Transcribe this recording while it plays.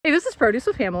Produce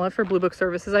with Pamela for Blue Book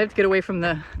Services. I have to get away from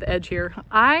the edge here.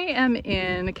 I am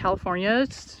in California,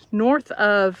 north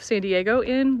of San Diego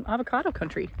in avocado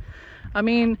country. I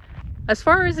mean, as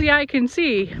far as the eye can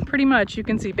see, pretty much you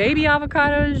can see baby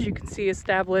avocados, you can see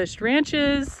established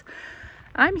ranches.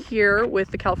 I'm here with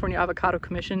the California Avocado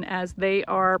Commission as they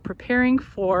are preparing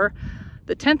for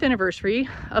the 10th anniversary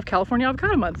of California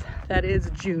Avocado Month. That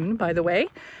is June, by the way.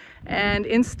 And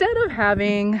instead of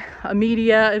having a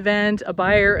media event, a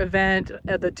buyer event,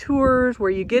 the tours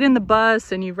where you get in the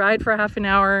bus and you ride for half an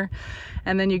hour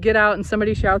and then you get out and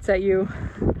somebody shouts at you,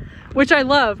 which I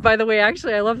love, by the way.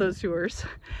 Actually, I love those tours.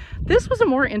 This was a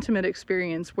more intimate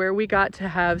experience where we got to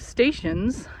have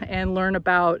stations and learn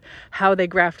about how they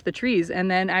graft the trees and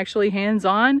then actually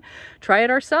hands-on try it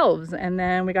ourselves. And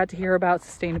then we got to hear about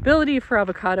sustainability for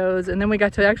avocados, and then we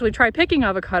got to actually try picking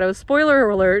avocados. Spoiler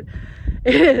alert,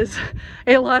 it is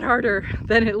a lot harder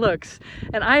than it looks.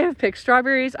 And I have picked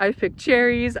strawberries, I've picked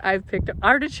cherries, I've picked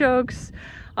artichokes.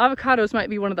 Avocados might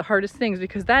be one of the hardest things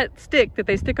because that stick that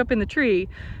they stick up in the tree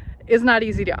is not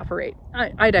easy to operate.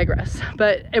 I digress.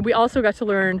 But we also got to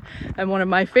learn, and one of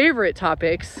my favorite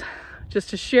topics just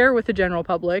to share with the general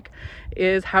public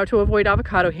is how to avoid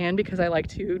avocado hand, because I like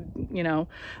to, you know,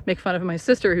 make fun of my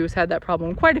sister who's had that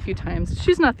problem quite a few times.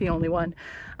 She's not the only one.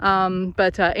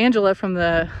 But Angela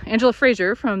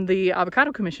Fraser from the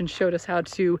Avocado Commission showed us how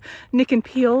to nick and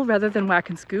peel rather than whack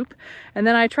and scoop. And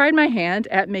then I tried my hand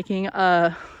at making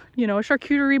a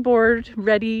charcuterie board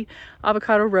ready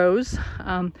avocado rose.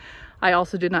 I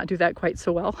also did not do that quite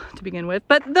so well to begin with,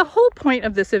 but the whole point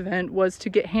of this event was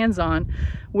to get hands-on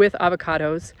with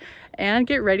avocados and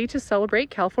get ready to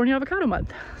celebrate California Avocado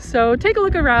Month. So take a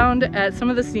look around at some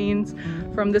of the scenes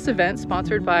from this event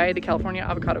sponsored by the California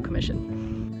Avocado Commission.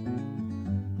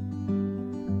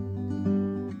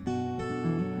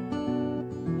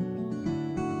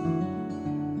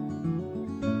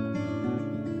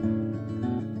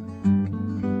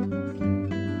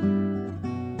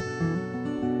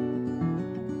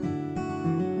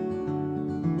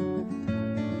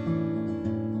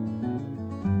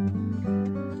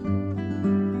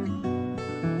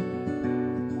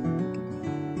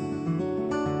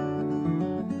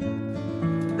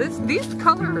 These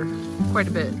color quite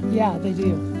a bit. Yeah, they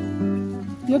do.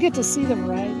 You'll get to see the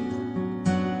varieties.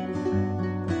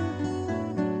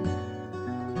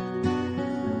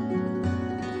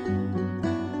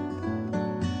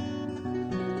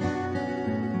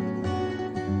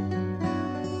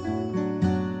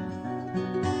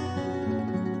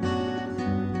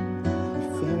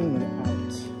 Fanning it out in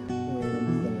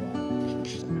the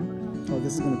light. Oh,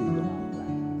 this is going to be good.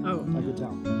 Oh. I could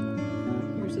tell.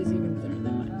 Yours is even thinner than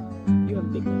mine. You have a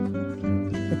big knife.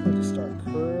 Just start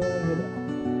curling it out.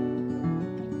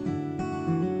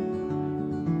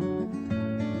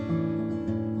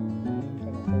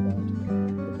 Kind of hold on to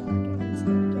the back end so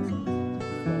it doesn't fall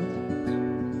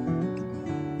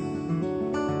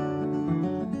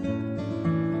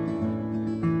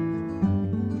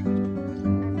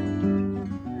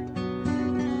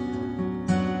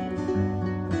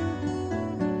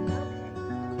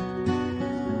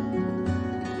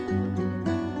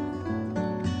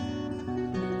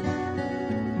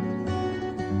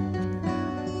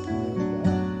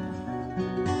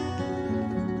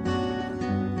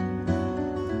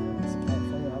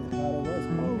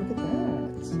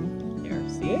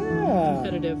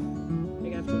Competitive.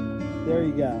 Big after. There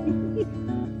you go.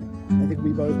 I think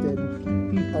we both did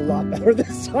a lot better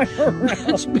this time around.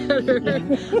 Much better.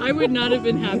 I would not have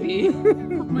been happy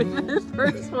with this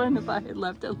first one if I had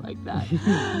left it like that.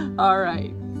 All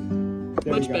right.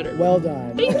 There Much better. Well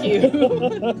done. Thank you.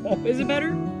 Is it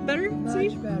better? Better? Much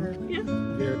See? better. Yeah.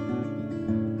 Here.